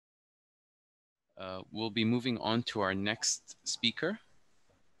We'll be moving on to our next speaker,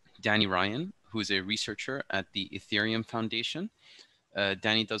 Danny Ryan, who is a researcher at the Ethereum Foundation.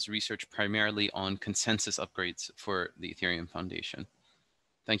 Danny does research primarily on consensus upgrades for the Ethereum Foundation.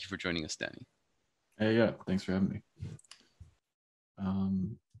 Thank you for joining us, Danny. Hey, yeah, thanks for having me.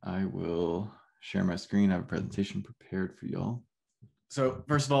 I will share my screen. I have a presentation prepared for y'all. So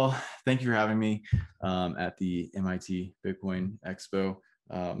first of all, thank you for having me at the MIT Bitcoin Expo.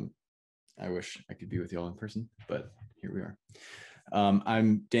 I wish I could be with y'all in person, but here we are.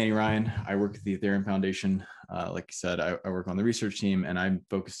 I'm Danny Ryan. I work at the Ethereum Foundation. Like you said, I work on the research team, and I'm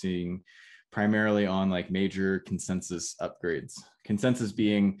focusing primarily on like major consensus upgrades. Consensus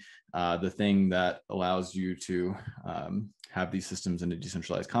being the thing that allows you to have these systems in a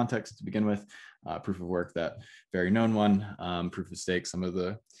decentralized context to begin with. Proof of work, that very known one. Proof of stake, some of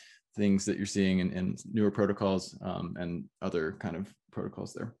the things that you're seeing in newer protocols and other kind of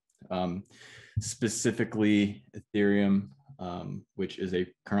protocols there. Specifically, Ethereum, which is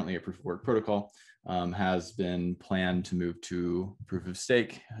currently a proof of work protocol, has been planned to move to proof of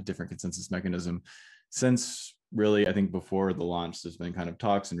stake, a different consensus mechanism. Since really, I think before the launch, there's been kind of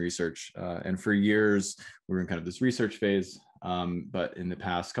talks and research. And for years, we were in kind of this research phase. But in the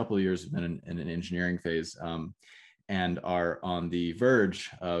past couple of years, we've been in an engineering phase and are on the verge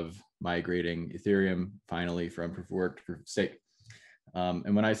of migrating Ethereum finally from proof of work to proof of stake.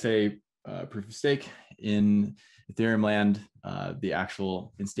 And when I say proof of stake in Ethereum land, the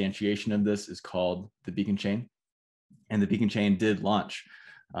actual instantiation of this is called the Beacon Chain. And the Beacon Chain did launch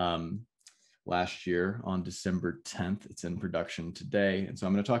last year on December 10th. It's in production today. And so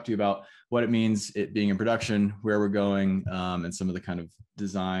I'm going to talk to you about what it means, it being in production, where we're going, and some of the kind of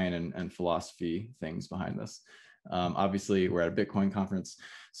design and philosophy things behind this. Obviously, we're at a Bitcoin conference.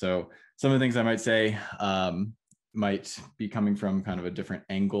 So some of the things I might say might be coming from kind of a different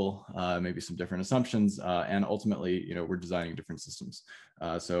angle, maybe some different assumptions, and ultimately, we're designing different systems.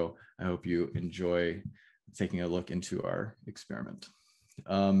 So I hope you enjoy taking a look into our experiment.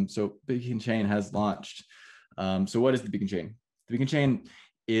 So Beacon Chain has launched. So what is the Beacon Chain? The Beacon Chain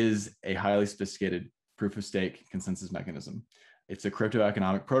is a highly sophisticated proof of stake consensus mechanism. It's a crypto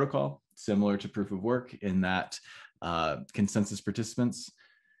economic protocol similar to proof of work in that consensus participants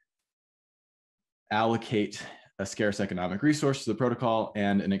allocate a scarce economic resource to the protocol,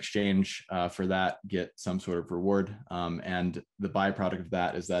 and in exchange for that, get some sort of reward. And the byproduct of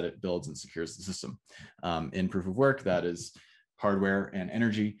that is that it builds and secures the system. In proof of work, that is hardware and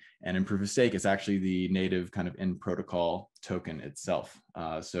energy. And in proof of stake, it's actually the native kind of in protocol token itself.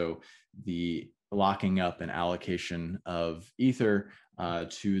 So the locking up an allocation of Ether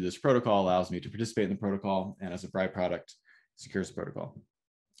to this protocol allows me to participate in the protocol, and as a byproduct, secures the protocol.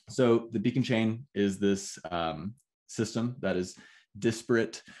 So the Beacon Chain is this system that is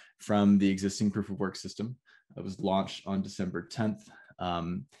disparate from the existing proof of work system. It was launched on December 10th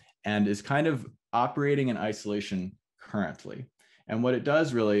and is kind of operating in isolation currently. And what it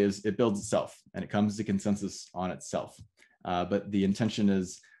does really is it builds itself and it comes to consensus on itself. But the intention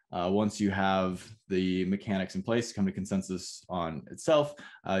is once you have the mechanics in place to come to consensus on itself,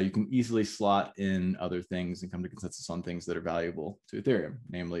 you can easily slot in other things and come to consensus on things that are valuable to Ethereum,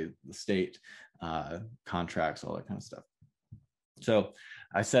 namely the state, contracts, all that kind of stuff. So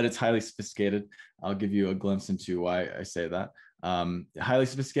I said it's highly sophisticated. I'll give you a glimpse into why I say that. Highly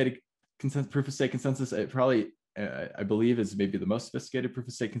sophisticated proof of stake consensus, it probably, I believe, is maybe the most sophisticated proof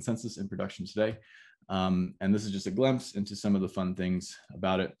of stake consensus in production today. And this is just a glimpse into some of the fun things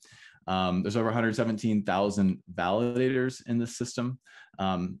about it. There's over 117,000 validators in this system.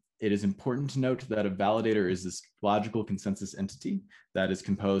 It is important to note that a validator is this logical consensus entity that is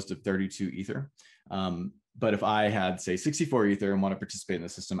composed of 32 Ether. But if I had, say, 64 Ether and want to participate in the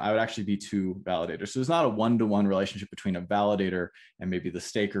system, I would actually be 2 validators. So there's not a one-to-one relationship between a validator and maybe the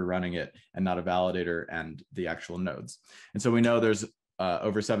staker running it, and not a validator and the actual nodes. And so we know there's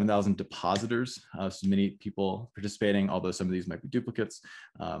over 7,000 depositors, so many people participating, although some of these might be duplicates.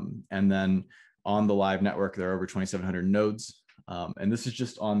 And then on the live network, there are over 2,700 nodes. And this is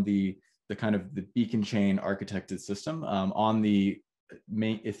just on the kind of the Beacon Chain architected system. On the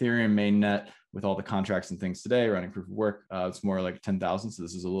Ethereum mainnet with all the contracts and things today running proof of work, it's more like 10,000. So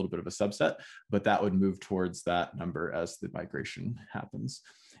this is a little bit of a subset, but that would move towards that number as the migration happens.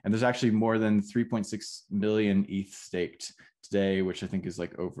 And there's actually more than 3.6 million ETH staked today, which I think is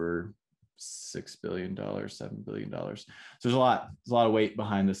like over $6 billion, $7 billion. So there's a lot of weight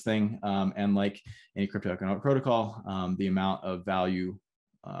behind this thing. And like any crypto economic protocol, the amount of value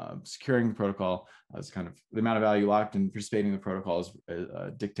securing the protocol is kind of the amount of value locked and participating in the protocol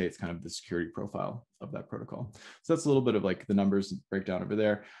dictates kind of the security profile of that protocol. So that's a little bit of like the numbers breakdown over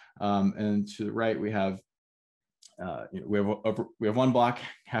there. And to the right, we have we have one block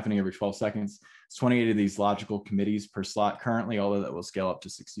happening every 12 seconds. It's 28 of these logical committees per slot currently, although that will scale up to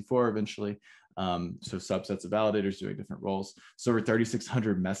 64 eventually. So subsets of validators doing different roles. So over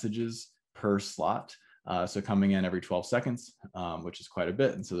 3,600 messages per slot. So coming in every 12 seconds, which is quite a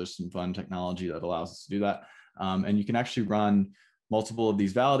bit. And so there's some fun technology that allows us to do that. And you can actually run multiple of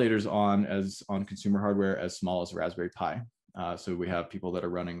these validators on consumer hardware as small as a Raspberry Pi. So we have people that are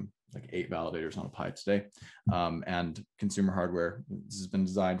running like 8 validators on a Pi today. And consumer hardware, this has been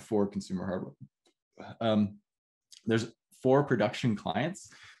designed for consumer hardware. There's 4 production clients.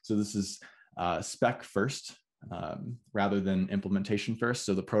 So this is spec first rather than implementation first.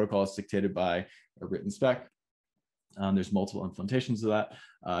 So the protocol is dictated by a written spec. There's multiple implementations of that.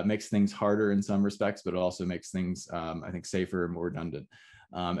 It makes things harder in some respects, but it also makes things, I think, safer and more redundant.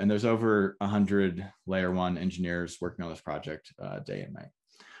 And there's over 100 layer 1 engineers working on this project day and night.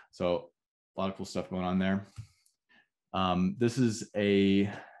 So a lot of cool stuff going on there. This is a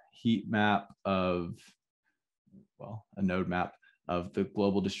heat map of, well, a node map of the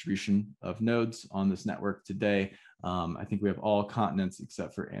global distribution of nodes on this network today. I think we have all continents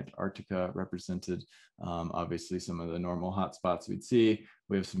except for Antarctica represented. Obviously, some of the normal hotspots we'd see.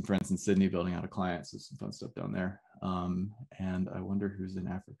 We have some friends in Sydney building out a client, so some fun stuff down there. And I wonder who's in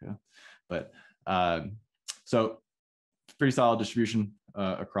Africa. But so pretty solid distribution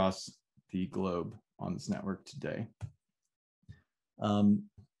across the globe on this network today.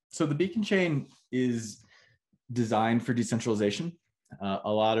 So the beacon chain is designed for decentralization.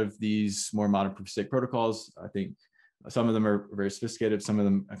 A lot of these more modern proof of stake protocols, I think some of them are very sophisticated, some of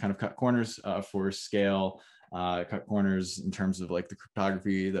them kind of cut corners for scale, cut corners in terms of like the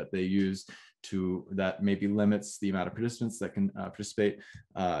cryptography that they use that maybe limits the amount of participants that can participate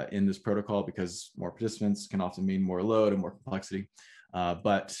in this protocol, because more participants can often mean more load and more complexity.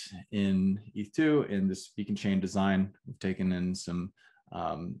 But in ETH2, in this beacon chain design, we've taken in some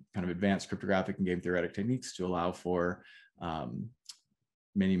kind of advanced cryptographic and game theoretic techniques to allow for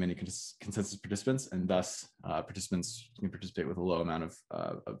many consensus participants, and thus participants can participate with a low amount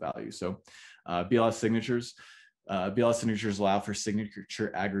of value. So BLS signatures allow for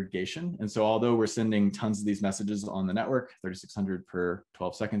signature aggregation. And so although we're sending tons of these messages on the network, 3,600 per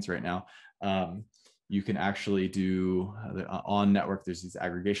 12 seconds right now, you can actually do on network, there's these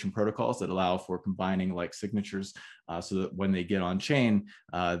aggregation protocols that allow for combining like signatures so that when they get on chain,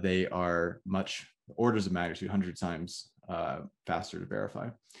 they are much orders of magnitude, 100 times faster to verify,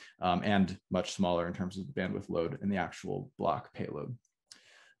 and much smaller in terms of the bandwidth load and the actual block payload.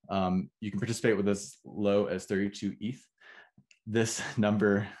 You can participate with as low as 32 ETH. This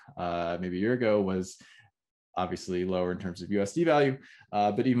number maybe a year ago was obviously lower in terms of USD value,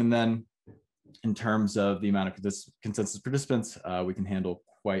 but even then, in terms of the amount of consensus participants, we can handle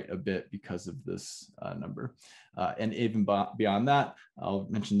quite a bit because of this number. And even beyond that, I'll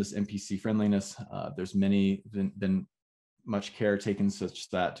mention this MPC friendliness. There's been much care taken such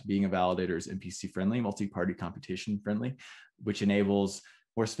that being a validator is MPC friendly, multi-party computation friendly, which enables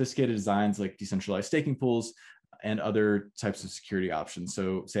more sophisticated designs like decentralized staking pools and other types of security options.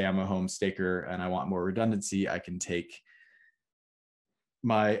 So say I'm a home staker and I want more redundancy, I can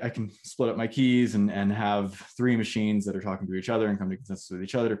split up my keys and have 3 machines that are talking to each other and come to consensus with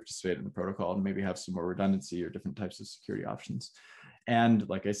each other to participate in the protocol, and maybe have some more redundancy or different types of security options. And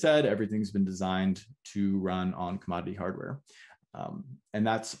like I said, everything's been designed to run on commodity hardware. And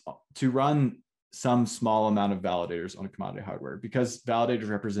that's to run some small amount of validators on commodity hardware, because validators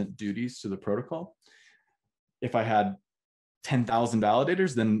represent duties to the protocol. If I had 10,000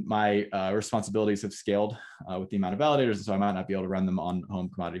 validators, then my responsibilities have scaled with the amount of validators, and so I might not be able to run them on home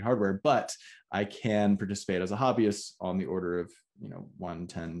commodity hardware, but I can participate as a hobbyist on the order of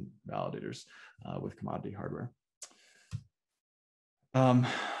 110 validators with commodity hardware.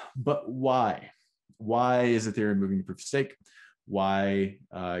 But why? Why is Ethereum moving to proof of stake? Why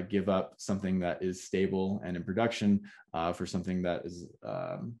give up something that is stable and in production for something that is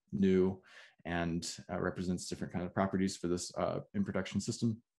new and represents different kind of properties for this in production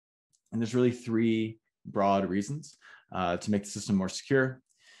system? And there's really 3 broad reasons to make the system more secure,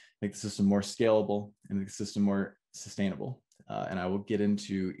 make the system more scalable, and make the system more sustainable. And I will get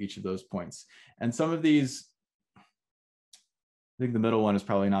into each of those points. And some of these, I think the middle one is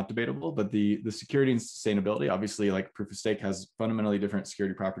probably not debatable, but the security and sustainability, obviously, like proof of stake has fundamentally different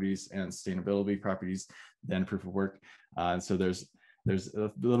security properties and sustainability properties than proof of work. And so there's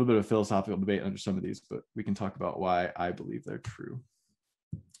a little bit of philosophical debate under some of these, but we can talk about why I believe they're true.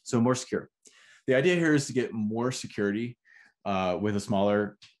 So more secure. The idea here is to get more security with a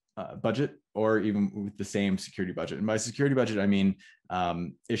smaller budget, or even with the same security budget. And by security budget, I mean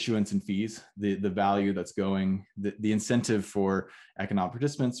issuance and fees, the value that's going, the incentive for economic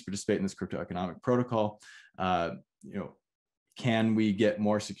participants to participate in this crypto economic protocol. Can we get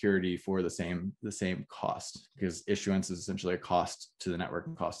more security for the same cost? Because issuance is essentially a cost to the network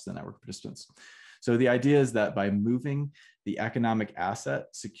and cost to the network participants. So the idea is that by moving the economic asset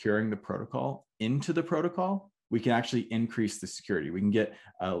securing the protocol into the protocol, we can actually increase the security. We can get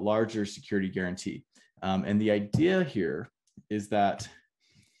a larger security guarantee. And the idea here is that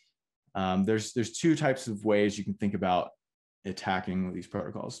there's two types of ways you can think about attacking these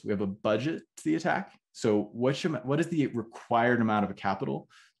protocols. We have a budget to the attack. So what is the required amount of capital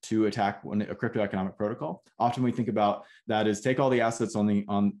to attack a crypto economic protocol? Often we think about that as take all the assets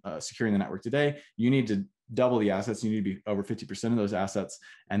on securing the network today. You need to double the assets. You need to be over 50% of those assets,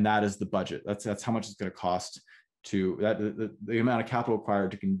 and that is the budget. That's how much it's going to cost to the amount of capital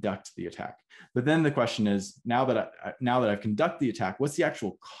required to conduct the attack. But then the question is, now that I've conducted the attack, what's the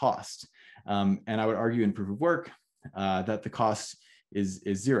actual cost? And I would argue in proof of work that the cost is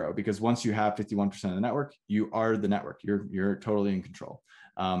zero, because once you have 51% of the network, you are the network. You're totally in control.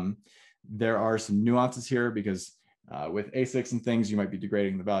 There are some nuances here, because with ASICs and things, you might be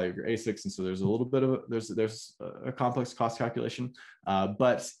degrading the value of your ASICs, and so there's a little bit of there's a complex cost calculation.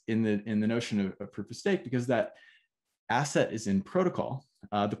 But in the notion of proof of stake, because that asset is in protocol,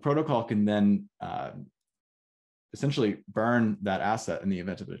 the protocol can then essentially burn that asset in the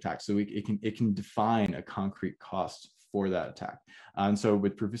event of an attack. So it can define a concrete cost for that attack. And so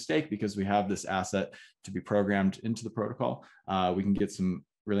with proof of stake, because we have this asset to be programmed into the protocol, we can get some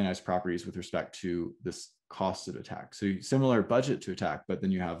really nice properties with respect to this cost of attack. So similar budget to attack, but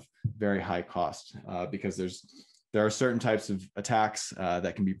then you have very high cost because there are certain types of attacks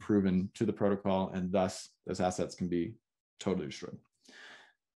that can be proven to the protocol, and thus those assets can be totally destroyed.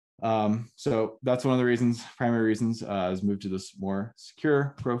 So that's one of the reasons, primary reasons, is move to this more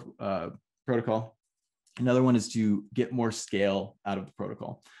secure protocol. Another one is to get more scale out of the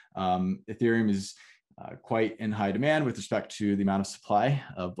protocol. Ethereum is quite in high demand with respect to the amount of supply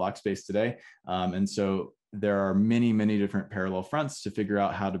of block space today. And so there are many, many different parallel fronts to figure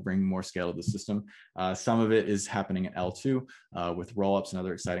out how to bring more scale to the system. Some of it is happening at L2 with rollups and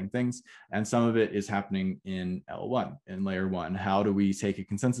other exciting things. And some of it is happening in L1, in layer 1. How do we take a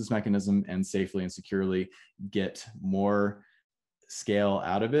consensus mechanism and safely and securely get more scale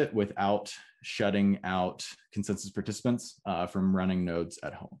out of it without shutting out consensus participants from running nodes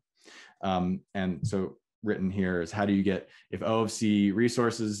at home? And so written here is, how do you get, if OFC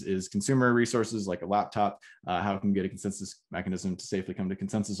resources is consumer resources like a laptop, how can we get a consensus mechanism to safely come to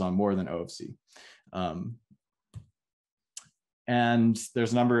consensus on more than OFC? And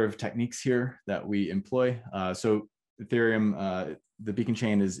there's a number of techniques here that we employ. So Ethereum, the beacon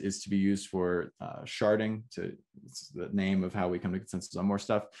chain is to be used for sharding. It's the name of how we come to consensus on more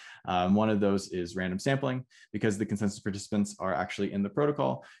stuff. One of those is random sampling. Because the consensus participants are actually in the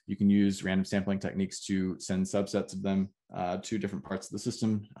protocol, you can use random sampling techniques to send subsets of them to different parts of the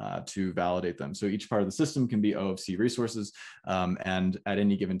system to validate them. So each part of the system can be OFC resources. And at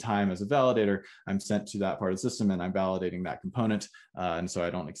any given time as a validator, I'm sent to that part of the system and I'm validating that component. And so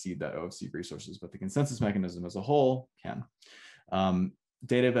I don't exceed that OFC resources, but the consensus mechanism as a whole can.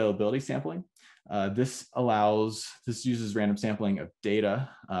 Data availability sampling. This uses random sampling of data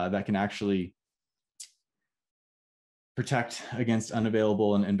that can actually protect against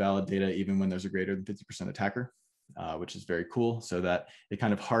unavailable and invalid data, even when there's a greater than 50% attacker, which is very cool. So that it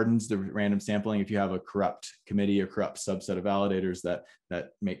kind of hardens the random sampling. If you have a corrupt committee or corrupt subset of validators that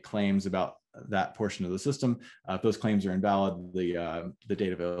make claims about that portion of the system, if those claims are invalid, the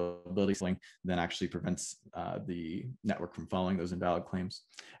data availability sampling then actually prevents the network from following those invalid claims.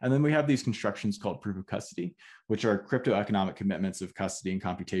 And then we have these constructions called proof of custody, which are crypto economic commitments of custody and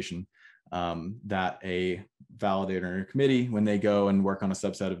computation that a validator or a committee, when they go and work on a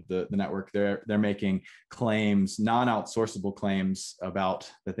subset of the network, they're making claims, non-outsourceable claims about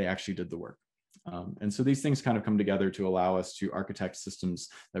that they actually did the work. And so these things kind of come together to allow us to architect systems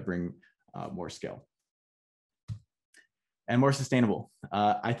that bring more scale and more sustainable.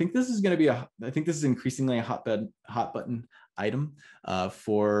 I think this is going to be I think this is increasingly a hot button item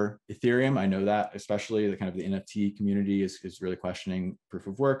for Ethereum. I know that especially the NFT community is really questioning proof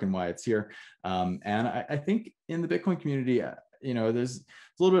of work and why it's here. And I think in the Bitcoin community, there's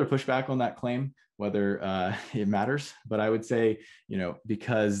a little bit of pushback on that claim, whether it matters. But I would say,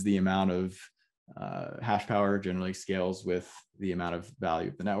 because the amount of hash power generally scales with the amount of value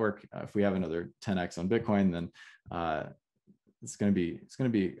of the network. If we have another 10x on Bitcoin, then it's going to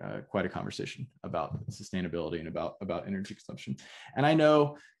be quite a conversation about sustainability and about energy consumption. And I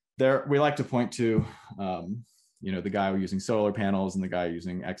know we like to point to, the guy using solar panels and the guy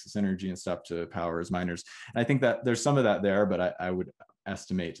using excess energy and stuff to power his miners. And I think that there's some of that there, but I would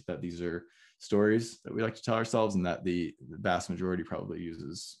estimate that these are stories that we like to tell ourselves, and that the vast majority probably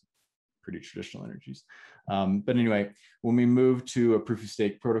uses pretty traditional energies. But anyway, when we move to a proof of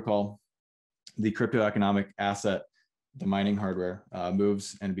stake protocol, the crypto economic asset, the mining hardware,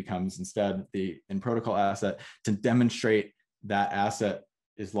 moves and becomes instead the in protocol asset. To demonstrate that asset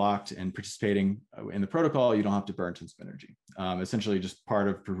is locked and participating in the protocol, you don't have to burn tons of energy. Essentially, just part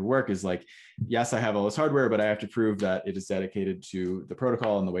of proof of work is like, yes, I have all this hardware, but I have to prove that it is dedicated to the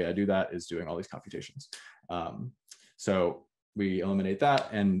protocol. And the way I do that is doing all these computations. So we eliminate that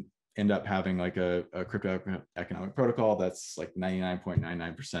and end up having like a crypto economic protocol that's like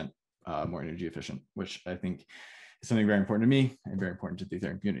 99.99% more energy efficient, which I think is something very important to me and very important to the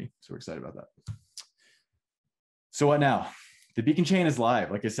Ethereum community. So we're excited about that. So what now? The beacon chain is live.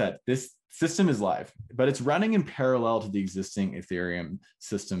 Like I said, this system is live, but it's running in parallel to the existing Ethereum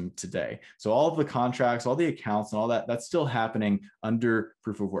system today. So all of the contracts, all the accounts and all that, that's still happening under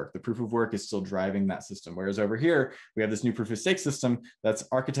proof of work. The proof of work is still driving that system. Whereas over here, we have this new proof of stake system that's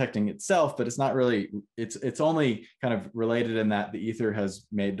architecting itself, but it's not really, it's only kind of related in that the Ether has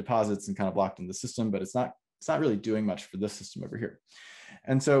made deposits and kind of locked in the system, but it's not really doing much for this system over here.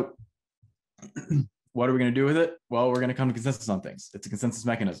 And so what are we going to do with it? Well, we're going to come to consensus on things. It's a consensus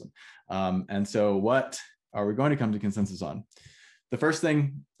mechanism. And so what are we going to come to consensus on? The first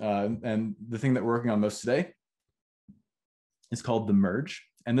thing, and the thing that we're working on most today, is called the merge.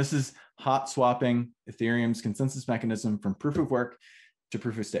 And this is hot swapping Ethereum's consensus mechanism from proof of work to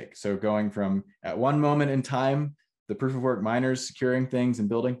proof of stake. So going from at one moment in time, the proof of work miners securing things and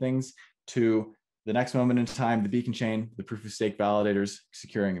building things, to the next moment in time, the beacon chain, the proof of stake validators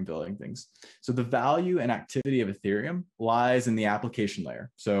securing and building things. So the value and activity of Ethereum lies in the application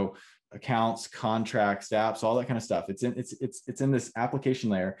layer. So accounts, contracts, apps, all that kind of stuff. It's in this application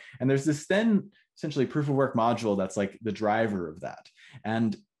layer. And there's this then essentially proof of work module that's like the driver of that.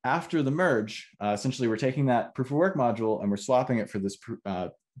 And after the merge, essentially we're taking that proof of work module and we're swapping it for this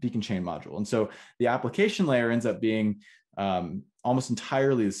beacon chain module. And so the application layer ends up being almost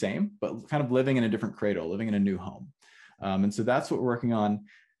entirely the same, but kind of living in a different cradle, living in a new home. And so that's what we're working on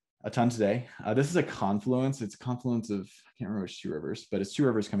a ton today. This is a confluence. It's a confluence of, I can't remember which two rivers, but it's two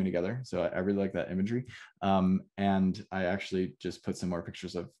rivers coming together. So I really like that imagery. And I actually just put some more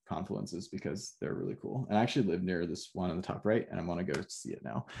pictures of confluences because they're really cool. And I actually live near this one on the top right, and I want to go see it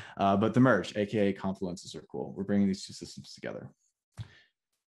now. But the merge, AKA confluences, are cool. We're bringing these two systems together.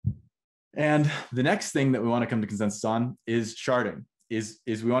 And the next thing that we want to come to consensus on is sharding, is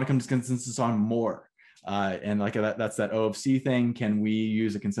we want to come to consensus on more. And like that's that O of C thing. Can we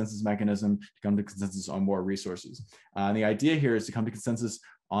use a consensus mechanism to come to consensus on more resources? And the idea here is to come to consensus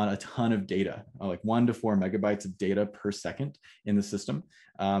on a ton of data, like 1 to 4 megabytes of data per second in the system,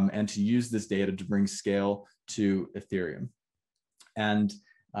 and to use this data to bring scale to Ethereum. And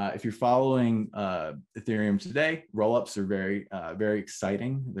if you're following Ethereum today, rollups are very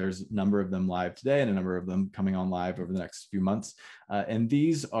exciting. There's a number of them live today and a number of them coming on live over the next few months. And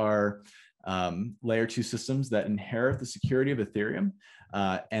these are layer 2 systems that inherit the security of Ethereum,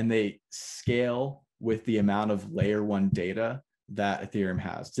 and they scale with the amount of layer 1 data that Ethereum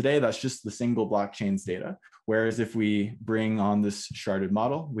has. Today, that's just the single blockchain's data. Whereas if we bring on this sharded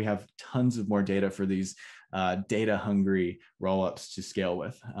model, we have tons of more data for these data hungry rollups to scale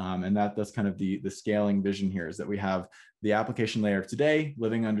with. And that's kind of the scaling vision here, is that we have the application layer of today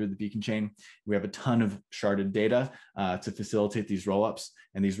living under the beacon chain. We have a ton of sharded data to facilitate these rollups.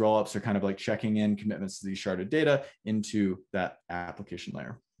 And these rollups are kind of like checking in commitments to these sharded data into that application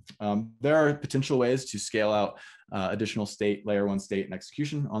layer. There are potential ways to scale out additional state, layer 1 state and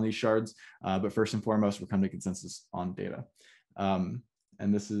execution on these shards. But first and foremost, we're coming to consensus on data.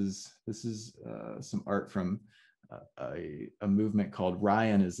 And this is some art from a movement called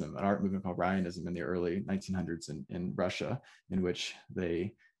Ryanism, an art movement called Ryanism in the early 1900s in Russia, in which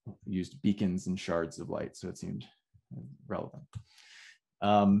they used beacons and shards of light. So it seemed relevant.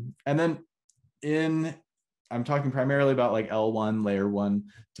 And then I'm talking primarily about like L1, layer 1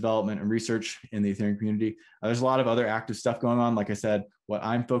 development and research in the Ethereum community. There's a lot of other active stuff going on. Like I said, what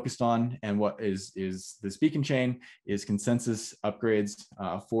I'm focused on and what is this beacon chain is consensus upgrades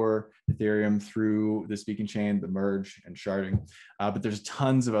for Ethereum through this beacon chain, the merge and sharding. But there's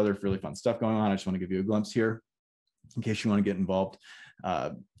tons of other really fun stuff going on. I just want to give you a glimpse here in case you want to get involved.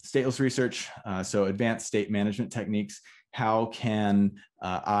 Stateless research, so advanced state management techniques how can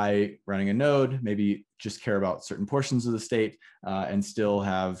I, running a node, maybe just care about certain portions of the state and still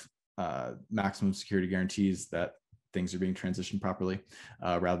have maximum security guarantees that things are being transitioned properly,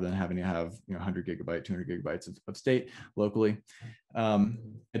 rather than having to have 100 gigabyte, 200 gigabytes of state locally.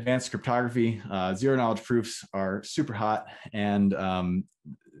 Advanced cryptography, zero knowledge proofs are super hot, and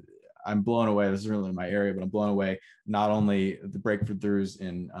I'm blown away. This is really my area, but I'm blown away not only the breakthroughs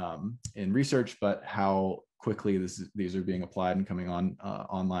in research, but how quickly these are being applied and coming on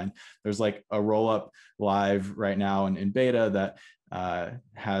online. There's like a roll up live right now in beta that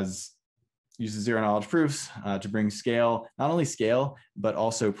uses zero knowledge proofs to bring scale, not only scale, but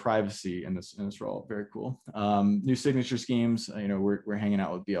also privacy in this role. Very cool. New signature schemes. We're hanging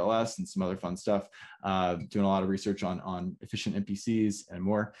out with BLS and some other fun stuff, doing a lot of research on efficient NPCs and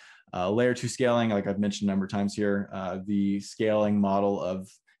more. Layer 2 scaling, like I've mentioned a number of times here, the scaling model of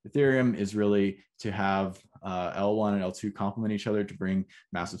Ethereum is really to have L1 and L2 complement each other to bring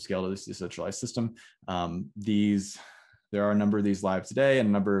massive scale to this decentralized system. There are a number of these live today and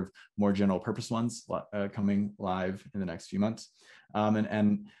a number of more general purpose ones coming live in the next few months.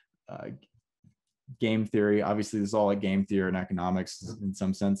 Game theory, obviously this is all like game theory and economics in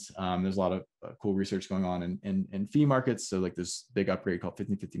some sense. There's a lot of cool research going on in fee markets. So like this big upgrade called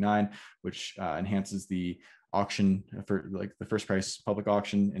 1559, which enhances the auction for like the first price public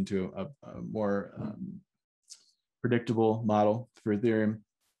auction into a more predictable model for Ethereum.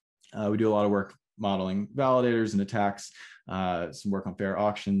 We do a lot of work modeling validators and attacks, some work on fair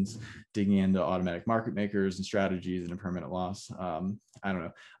auctions, digging into automatic market makers and strategies and impermanent loss. I don't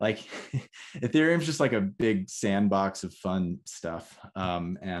know, like Ethereum's just like a big sandbox of fun stuff.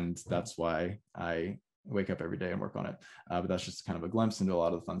 And that's why I wake up every day and work on it. But that's just kind of a glimpse into a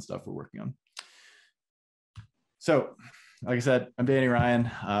lot of the fun stuff we're working on. So like I said, I'm Danny Ryan.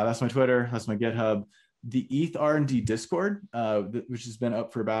 That's my Twitter, that's my GitHub. The ETH R&D Discord, which has been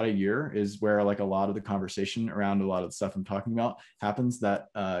up for about a year, is where like a lot of the conversation around a lot of the stuff I'm talking about happens. That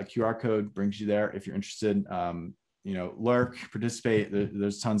QR code brings you there if you're interested. Lurk, participate.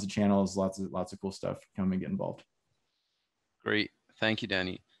 There's tons of channels, lots of cool stuff. Come and get involved. Great, thank you,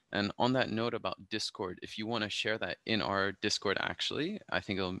 Danny. And on that note about Discord, if you want to share that in our Discord, actually, I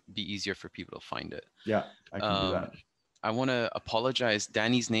think it'll be easier for people to find it. Yeah, I can do that. I want to apologize.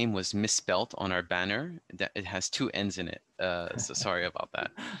 Danny's name was misspelt on our banner. It has 2 N's in it. So sorry about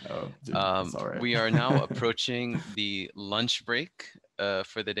that. That's all right. We are now approaching the lunch break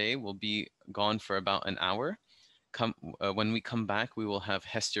for the day. We'll be gone for about an hour. When we come back, we will have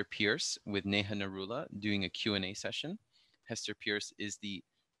Hester Pierce with Neha Narula doing a Q&A session. Hester Pierce is the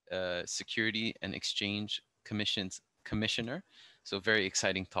Security and Exchange Commission's commissioner. So very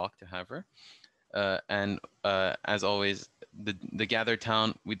exciting talk to have her. As always, the Gather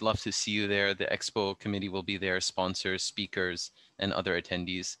Town, we'd love to see you there. The Expo committee will be there, sponsors, speakers, and other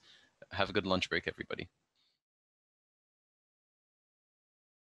attendees. Have a good lunch break, everybody.